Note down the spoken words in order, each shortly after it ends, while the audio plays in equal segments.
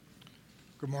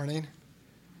Good morning.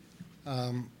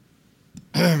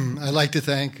 I'd like to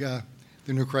thank the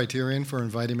New Criterion for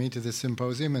inviting me to this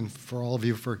symposium and for all of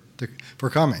you for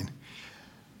coming.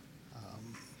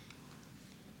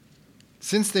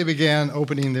 Since they began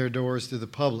opening their doors to the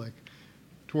public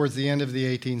towards the end of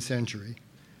the 18th century,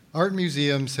 art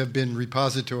museums have been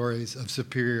repositories of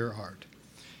superior art.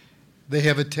 They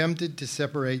have attempted to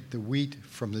separate the wheat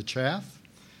from the chaff,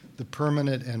 the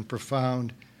permanent and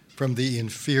profound from the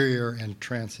inferior and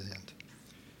transient.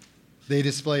 They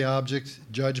display objects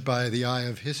judged by the eye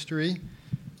of history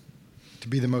to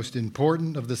be the most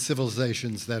important of the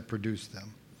civilizations that produced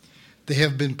them. They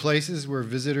have been places where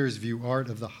visitors view art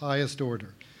of the highest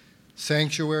order,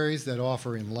 sanctuaries that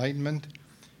offer enlightenment,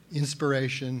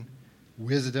 inspiration,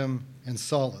 wisdom, and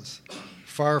solace,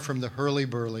 far from the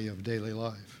hurly-burly of daily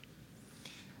life.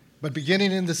 But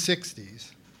beginning in the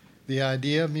 60s, the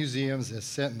idea of museums as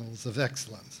sentinels of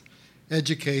excellence,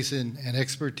 education, and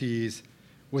expertise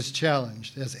was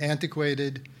challenged as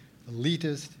antiquated,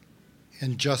 elitist,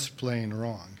 and just plain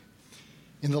wrong.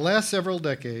 In the last several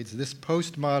decades, this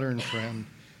postmodern trend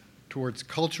towards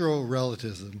cultural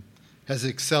relativism has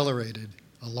accelerated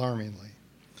alarmingly.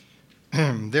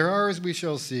 There are, as we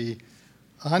shall see,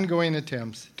 ongoing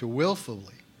attempts to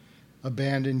willfully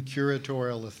abandon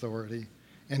curatorial authority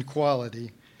and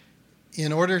quality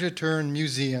in order to turn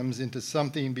museums into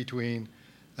something between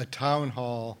a town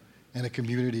hall and a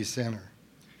community center.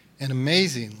 And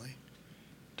amazingly,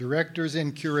 directors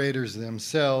and curators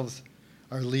themselves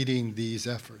are leading these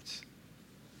efforts.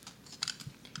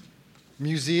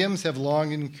 Museums have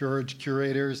long encouraged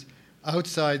curators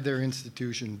outside their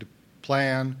institution to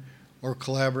plan or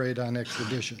collaborate on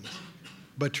exhibitions.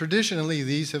 But traditionally,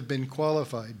 these have been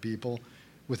qualified people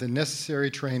with the necessary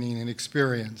training and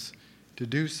experience to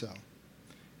do so.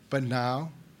 But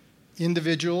now,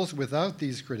 individuals without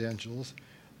these credentials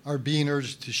are being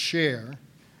urged to share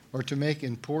or to make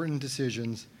important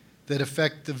decisions that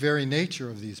affect the very nature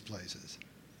of these places.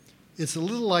 It's a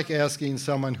little like asking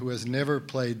someone who has never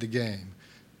played the game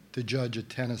to judge a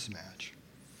tennis match.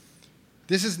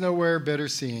 This is nowhere better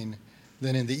seen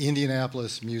than in the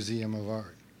Indianapolis Museum of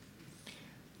Art.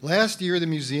 Last year, the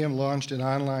museum launched an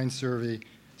online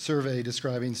survey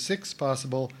describing 6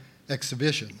 possible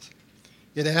exhibitions.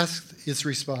 It asked its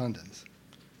respondents,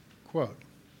 quote,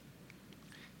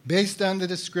 "Based on the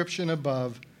description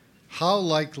above, how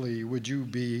likely would you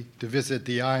be to visit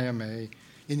the IMA,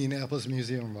 Indianapolis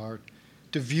Museum of Art,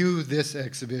 to view this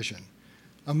exhibition?"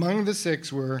 Among the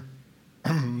 6 were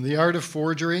the art of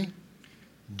forgery,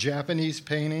 Japanese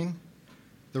painting,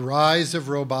 the rise of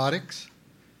robotics,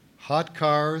 hot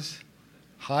cars,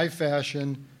 high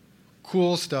fashion,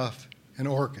 cool stuff, and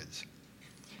orchids.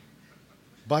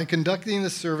 By conducting the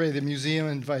survey, the museum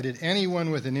invited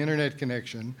anyone with an internet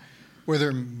connection,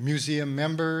 whether museum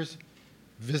members,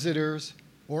 visitors,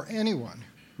 or anyone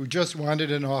who just wanted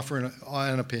to offer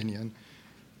an opinion,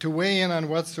 to weigh in on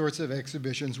what sorts of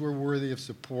exhibitions were worthy of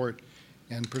support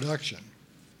and production.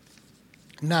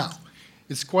 Now,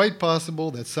 it's quite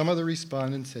possible that some of the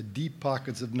respondents had deep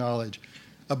pockets of knowledge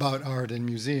about art and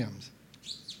museums,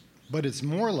 but it's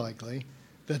more likely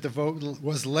that the vote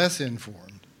was less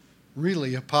informed,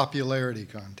 really a popularity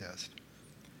contest.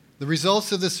 The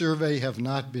results of the survey have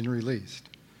not been released,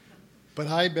 but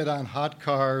I bet on hot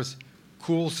cars,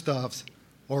 cool stuffs,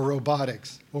 or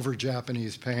robotics over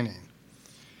Japanese painting.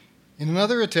 In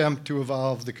another attempt to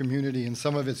evolve the community in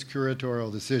some of its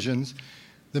curatorial decisions,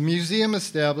 the museum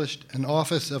established an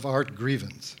Office of Art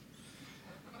Grievance.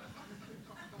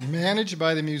 Managed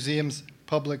by the museum's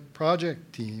public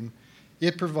project team,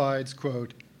 it provides,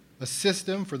 quote, "a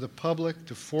system for the public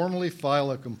to formally file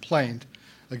a complaint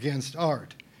against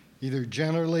art, either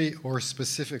generally or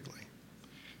specifically.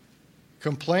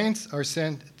 Complaints are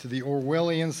sent to the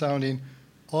Orwellian-sounding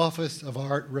Office of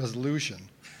Art Resolution,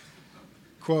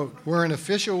 quote, where an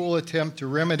official will attempt to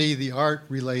remedy the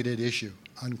art-related issue,"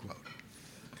 unquote.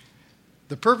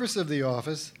 The purpose of the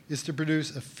office is to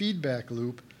produce a feedback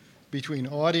loop between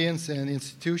audience and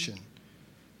institution,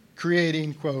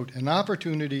 creating, quote, "an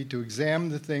opportunity to examine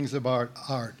the things about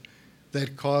art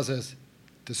that cause us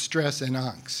distress and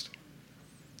angst."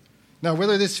 Now,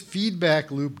 whether this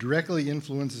feedback loop directly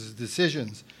influences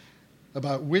decisions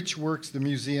about which works the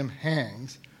museum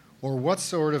hangs or what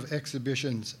sort of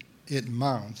exhibitions it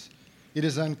mounts, it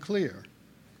is unclear.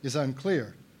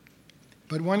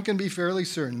 But one can be fairly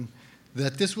certain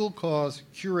that this will cause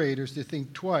curators to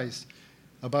think twice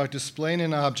about displaying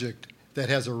an object that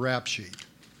has a rap sheet.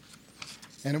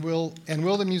 And will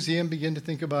the museum begin to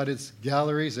think about its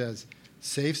galleries as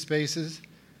safe spaces,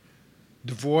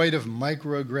 devoid of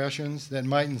microaggressions that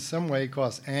might in some way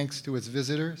cause angst to its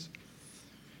visitors?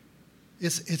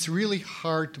 It's really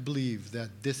hard to believe that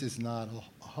this is not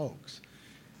a hoax.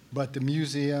 But the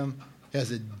museum has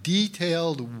a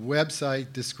detailed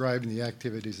website describing the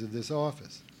activities of this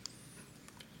office.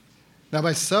 Now,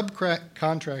 by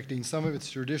subcontracting some of its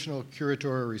traditional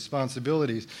curatorial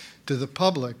responsibilities to the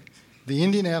public, the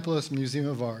Indianapolis Museum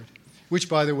of Art, which,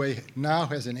 by the way, now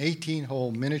has an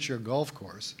 18-hole miniature golf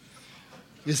course,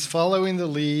 is following the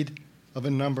lead of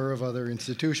a number of other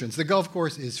institutions. The golf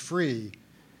course is free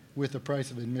with the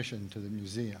price of admission to the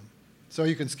museum. So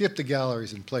you can skip the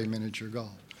galleries and play miniature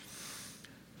golf.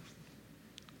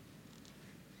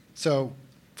 So,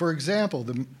 for example,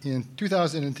 in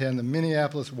 2010, the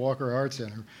Minneapolis Walker Art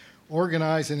Center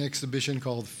organized an exhibition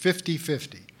called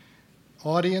 50/50.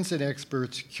 Audience and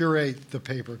experts curate the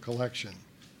paper collection.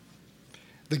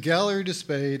 The gallery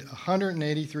displayed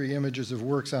 183 images of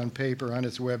works on paper on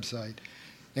its website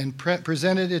and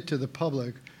presented it to the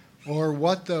public, or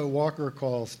what the Walker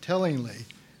calls tellingly,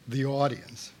 the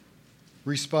audience.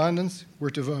 Respondents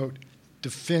were to vote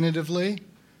definitively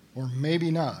or maybe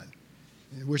not,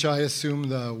 which I assume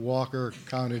the Walker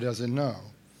counted as a no,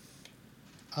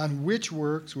 on which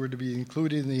works were to be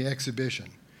included in the exhibition.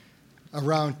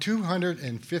 Around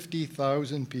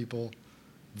 250,000 people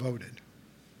voted.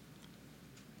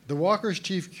 The Walker's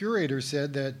chief curator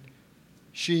said that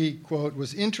she, quote,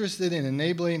 was interested in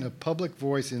enabling a public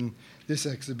voice in this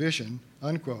exhibition,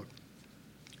 unquote,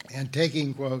 and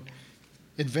taking, quote,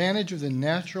 advantage of the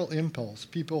natural impulse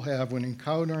people have when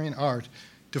encountering art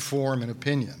to form an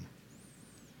opinion.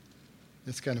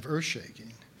 It's kind of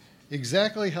earth-shaking.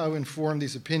 Exactly how informed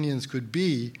these opinions could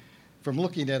be from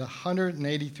looking at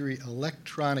 183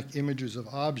 electronic images of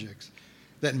objects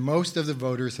that most of the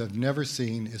voters have never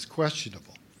seen is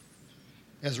questionable.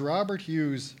 As Robert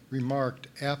Hughes remarked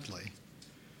aptly,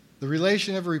 the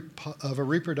relation of a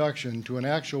reproduction to an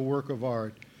actual work of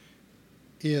art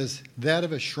is that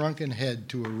of a shrunken head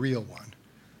to a real one,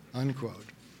 unquote.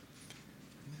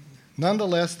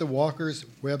 Nonetheless, the Walker's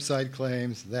website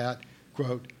claims that,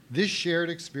 quote, this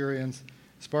shared experience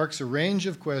sparks a range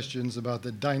of questions about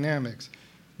the dynamics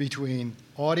between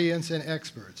audience and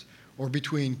experts, or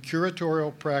between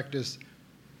curatorial practice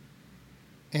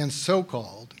and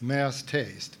so-called mass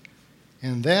taste.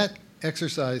 And that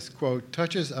exercise, quote,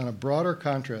 touches on a broader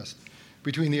contrast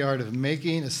between the art of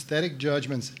making aesthetic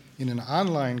judgments in an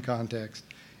online context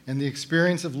and the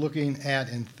experience of looking at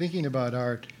and thinking about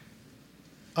art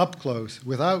up close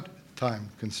without time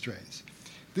constraints.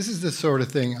 This is the sort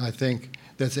of thing, I think,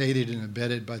 that's aided and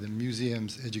abetted by the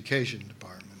museum's education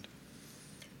department.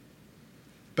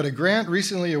 But a grant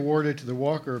recently awarded to the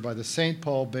Walker by the St.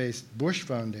 Paul-based Bush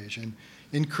Foundation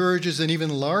encourages an even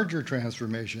larger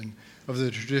transformation of the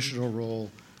traditional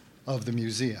role of the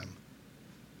museum.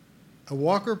 A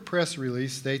Walker press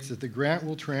release states that the grant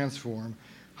will transform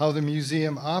how the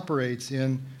museum operates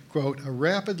in, quote, a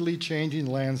rapidly changing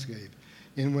landscape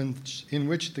in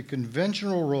which the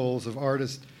conventional roles of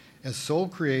artist as sole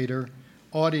creator,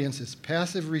 audience as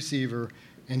passive receiver,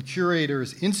 and curator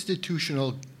as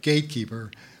institutional gatekeeper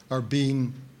are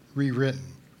being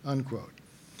rewritten, unquote.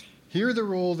 Here, the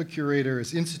role of the curator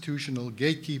as institutional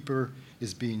gatekeeper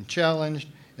is being challenged,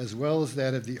 as well as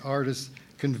that of the artist's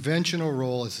conventional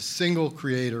role as a single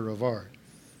creator of art.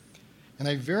 And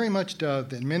I very much doubt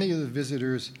that many of the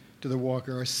visitors to the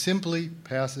Walker are simply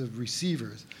passive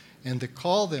receivers, and to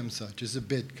call them such is a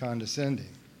bit condescending.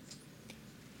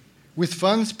 With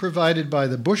funds provided by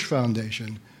the Bush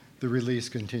Foundation, the release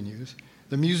continues,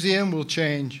 the museum will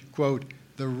change, quote,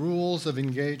 the rules of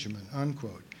engagement,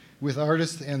 unquote, with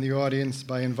artists and the audience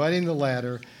by inviting the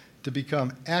latter to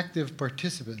become active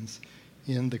participants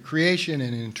in the creation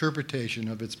and interpretation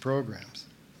of its programs.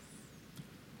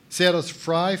 Seattle's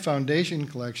Frye Foundation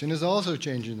Collection is also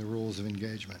changing the rules of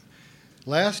engagement.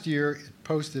 Last year, it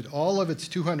posted all of its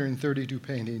 232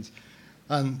 paintings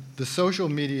on the social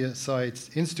media sites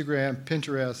Instagram,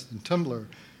 Pinterest, and Tumblr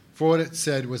for what it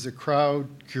said was a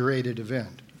crowd-curated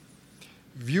event.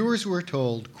 Viewers were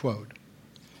told, quote,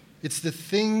 it's the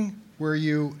thing where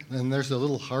you, and there's a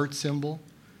little heart symbol,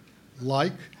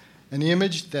 like an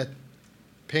image that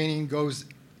painting goes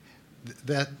in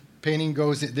the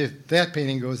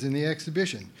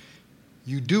exhibition.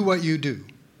 You do what you do,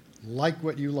 like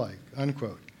what you like,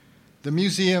 unquote. The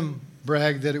museum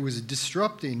bragged that it was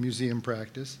disrupting museum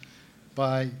practice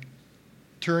by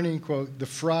turning, quote, the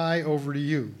Frye over to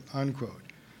you, unquote.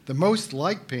 The most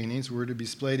liked paintings were to be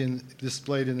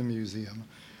displayed in the museum,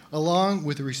 along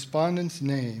with the respondents'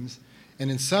 names, and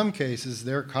in some cases,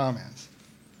 their comments.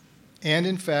 And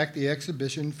in fact, the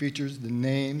exhibition features the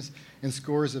names and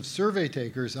scores of survey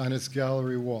takers on its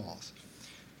gallery walls.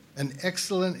 An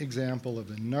excellent example of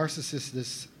the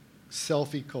narcissistic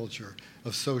selfie culture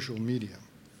of social media.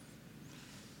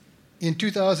 In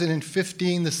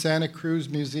 2015, the Santa Cruz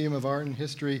Museum of Art and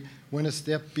History went a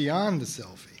step beyond the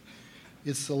selfie.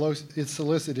 It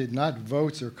solicited not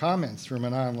votes or comments from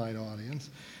an online audience,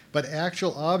 but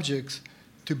actual objects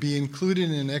to be included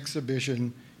in an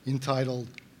exhibition entitled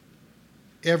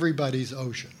Everybody's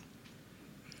Ocean.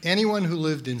 Anyone who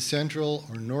lived in Central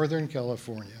or Northern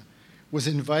California was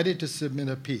invited to submit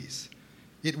a piece.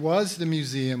 It was, the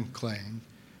museum claimed,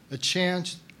 a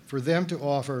chance for them to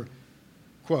offer,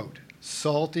 quote,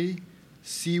 salty,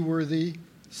 seaworthy,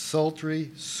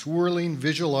 sultry, swirling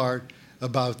visual art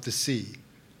about the sea,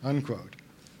 unquote.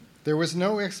 There was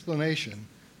no explanation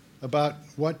about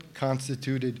what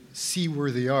constituted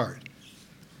seaworthy art.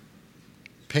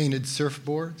 Painted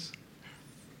surfboards?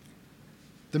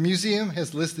 The museum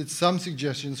has listed some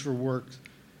suggestions for works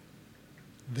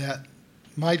that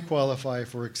might qualify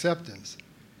for acceptance.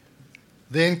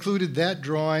 They included that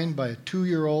drawing by a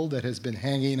 2-year-old that has been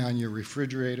hanging on your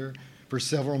refrigerator for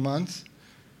several months,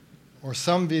 or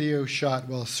some video shot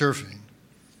while surfing.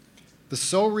 The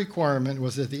sole requirement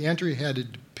was that the entry had to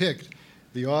depict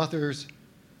the author's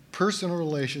personal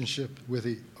relationship with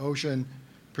the ocean,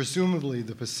 presumably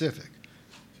the Pacific.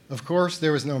 Of course,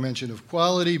 there was no mention of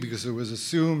quality because it was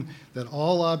assumed that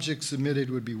all objects submitted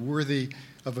would be worthy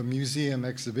of a museum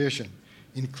exhibition,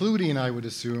 including, I would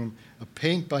assume, a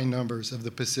paint by numbers of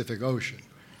the Pacific Ocean.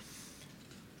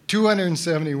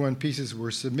 271 pieces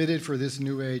were submitted for this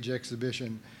New Age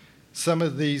exhibition. Some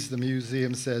of these, the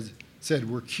museum said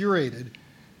were curated.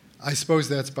 I suppose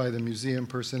that's by the museum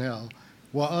personnel,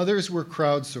 while others were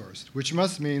crowdsourced, which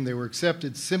must mean they were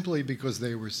accepted simply because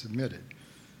they were submitted.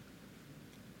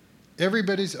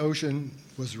 Everybody's Ocean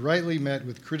was rightly met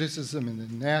with criticism in the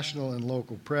national and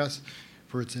local press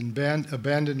for its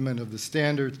abandonment of the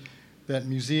standards that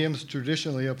museums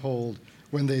traditionally uphold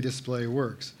when they display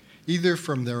works, either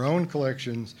from their own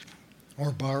collections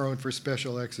or borrowed for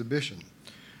special exhibition.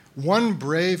 One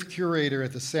brave curator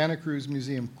at the Santa Cruz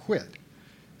Museum quit,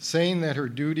 saying that her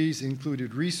duties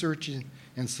included researching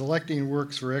and selecting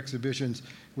works for exhibitions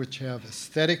which have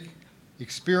aesthetic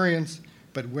experience,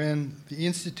 but when the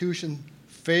institution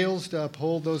fails to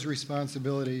uphold those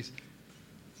responsibilities,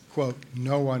 quote,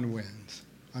 no one wins,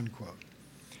 unquote.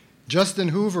 Justin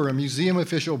Hoover, a museum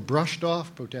official, brushed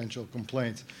off potential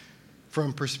complaints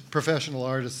from professional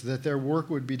artists that their work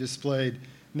would be displayed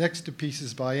next to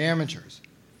pieces by amateurs.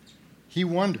 He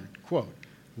wondered, quote,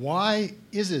 why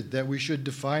is it that we should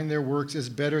define their works as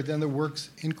better than the works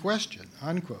in question,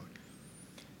 unquote.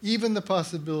 Even the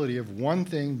possibility of one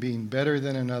thing being better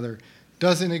than another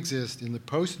doesn't exist in the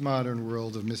postmodern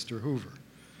world of Mr. Hoover.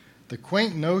 The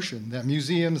quaint notion that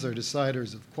museums are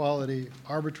deciders of quality,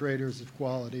 arbitrators of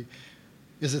quality,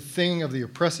 is a thing of the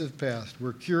oppressive past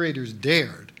where curators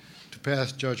dared to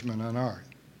pass judgment on art.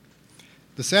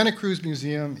 The Santa Cruz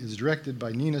Museum is directed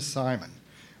by Nina Simon,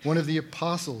 one of the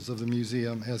apostles of the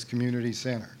museum as community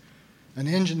center. An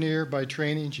engineer by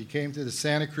training, she came to the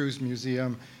Santa Cruz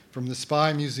Museum from the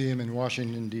Spy Museum in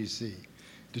Washington, D.C.,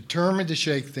 determined to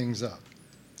shake things up.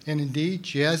 And indeed,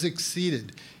 she has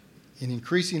succeeded in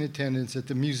increasing attendance at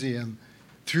the museum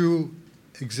through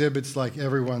exhibits like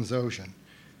Everyone's Ocean.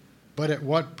 But at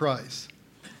what price?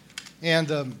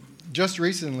 And just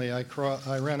recently, I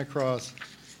ran across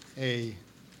a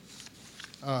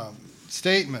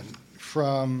statement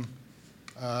from,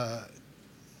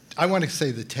 I want to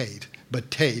say the Tate, but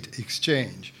Tate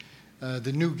Exchange,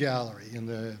 the new gallery in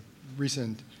the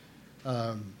recent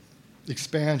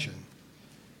expansion.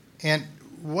 And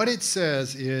what it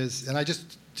says is, and I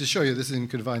just, to show you, this isn't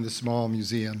confined to small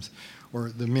museums or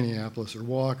the Minneapolis or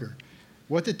Walker.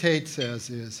 What the Tate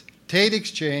says is, Tate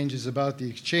Exchange is about the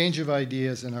exchange of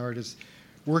ideas and artists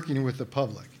working with the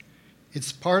public.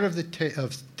 It's part of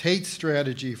Tate's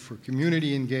strategy for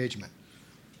community engagement.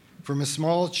 From a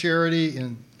small charity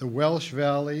in the Welsh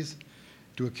Valleys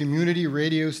to a community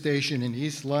radio station in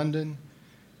East London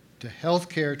to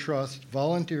healthcare trusts,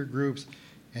 volunteer groups,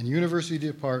 and university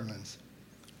departments,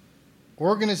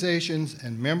 organizations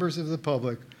and members of the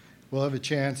public will have a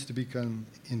chance to become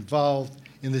involved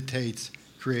in the Tate's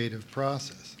creative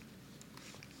process.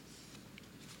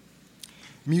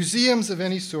 Museums of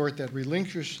any sort that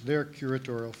relinquish their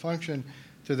curatorial function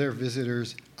to their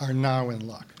visitors are now in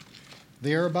luck.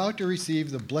 They are about to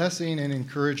receive the blessing and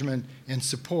encouragement and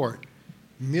support,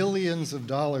 millions of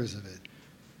dollars of it,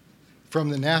 from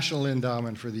the National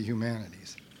Endowment for the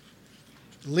Humanities.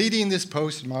 Leading this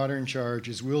postmodern charge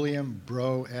is William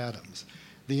Bro Adams,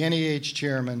 the NEH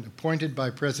chairman appointed by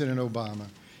President Obama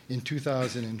in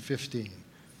 2015.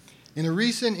 In a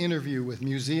recent interview with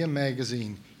Museum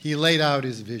Magazine, he laid out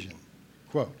his vision.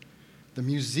 Quote, The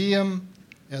museum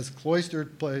as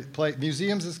cloistered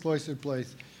museums as cloistered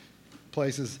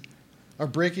places are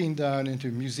breaking down into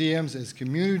museums as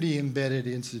community-embedded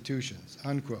institutions,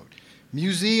 unquote.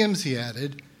 Museums, he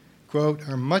added, quote,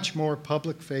 are much more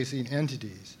public-facing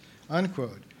entities,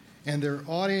 unquote, and their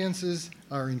audiences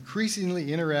are increasingly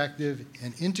interactive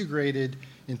and integrated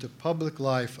into public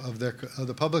life of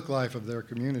the public life of their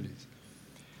communities.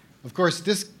 Of course,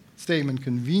 this statement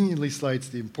conveniently cites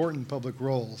the important public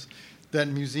roles that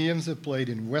museums have played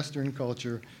in Western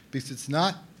culture, because it's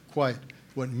not quite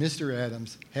what Mr.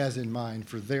 Adams has in mind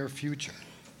for their future.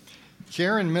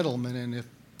 Karen Middleman, and if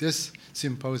this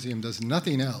symposium does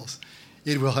nothing else,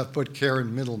 it will have put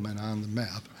Karen Middleman on the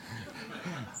map.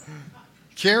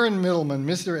 Karen Middleman,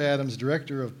 Mr. Adams'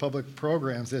 Director of Public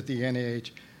Programs at the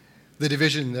NIH, the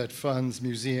division that funds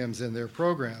museums and their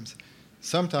programs,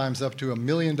 sometimes up to $1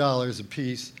 million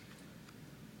apiece,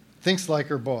 thinks like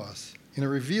her boss. In a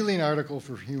revealing article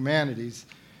for Humanities,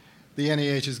 the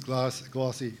NIH's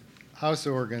glossy house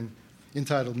organ,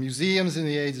 entitled Museums in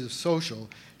the Age of Social,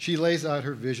 she lays out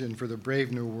her vision for the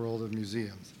brave new world of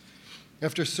museums.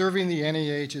 After serving the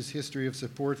NIH's history of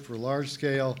support for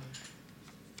large-scale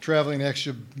traveling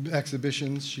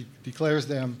exhibitions, she declares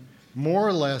them more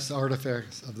or less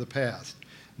artifacts of the past.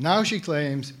 Now she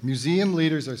claims museum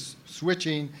leaders are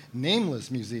switching, nameless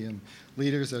museum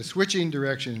leaders are switching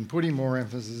direction and putting more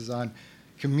emphasis on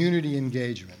community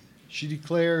engagement. She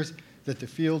declares that the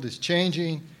field is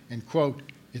changing and, quote,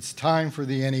 it's time for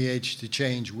the NIH to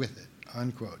change with it,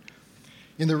 unquote.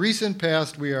 In the recent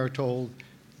past, we are told,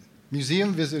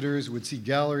 museum visitors would see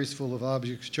galleries full of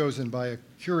objects chosen by a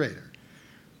curator,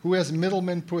 who, as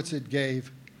Middleman puts it,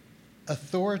 gave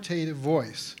authoritative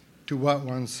voice to what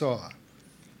one saw.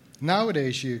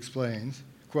 Nowadays, she explains,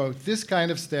 quote, this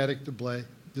kind of static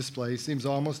display seems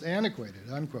almost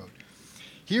antiquated, unquote.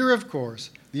 Here, of course,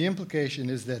 the implication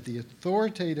is that the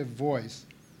authoritative voice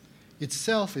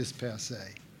itself is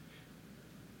passé,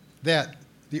 that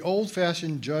the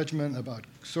old-fashioned judgment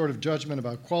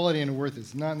about quality and worth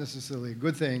is not necessarily a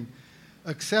good thing,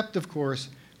 except, of course,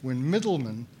 when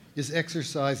Middleman is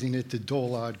exercising it to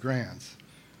dole out grants.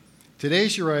 Today,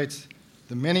 she writes,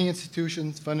 the many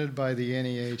institutions funded by the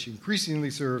NIH increasingly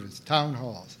serve as town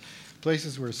halls,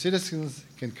 places where citizens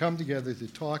can come together to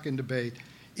talk and debate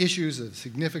issues of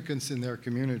significance in their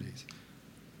communities.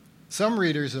 Some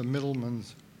readers of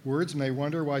Middleman's words may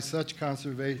wonder why such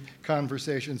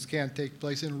conversations can't take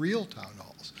place in real town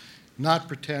halls, not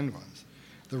pretend ones.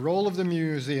 The role of the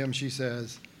museum, she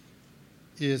says,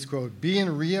 is, quote, being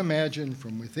reimagined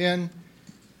from within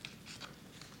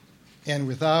and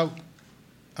without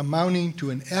amounting to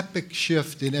an epic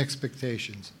shift in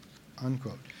expectations,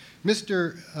 unquote.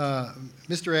 Mr.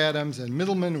 Adams and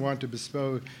Middleman want to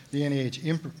bestow the NIH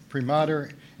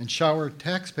imprimatur and shower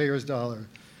taxpayers' dollars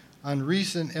on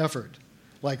recent effort,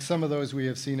 like some of those we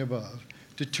have seen above,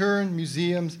 to turn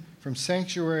museums from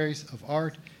sanctuaries of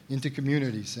art into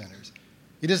community centers.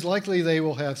 It is likely they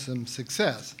will have some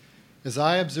success, as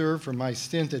I observed from my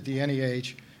stint at the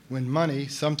NIH, when money,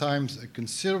 sometimes a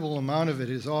considerable amount of it,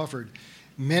 is offered,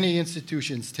 many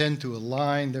institutions tend to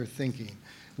align their thinking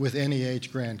with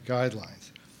NIH grant guidelines.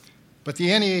 But the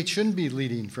NIH shouldn't be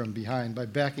leading from behind by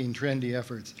backing trendy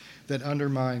efforts that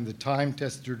undermine the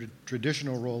time-tested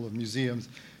traditional role of museums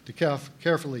to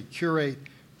carefully curate,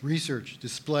 research,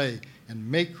 display, and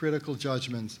make critical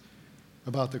judgments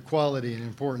about the quality and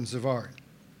importance of art.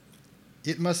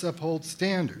 It must uphold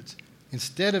standards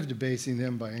instead of debasing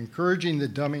them by encouraging the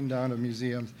dumbing down of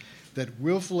museums that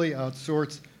willfully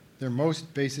outsource their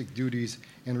most basic duties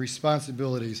and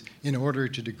responsibilities in order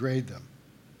to degrade them.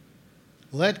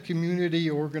 Let community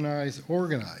organize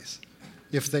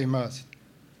if they must,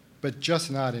 but just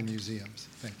not in museums.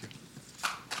 Thank you.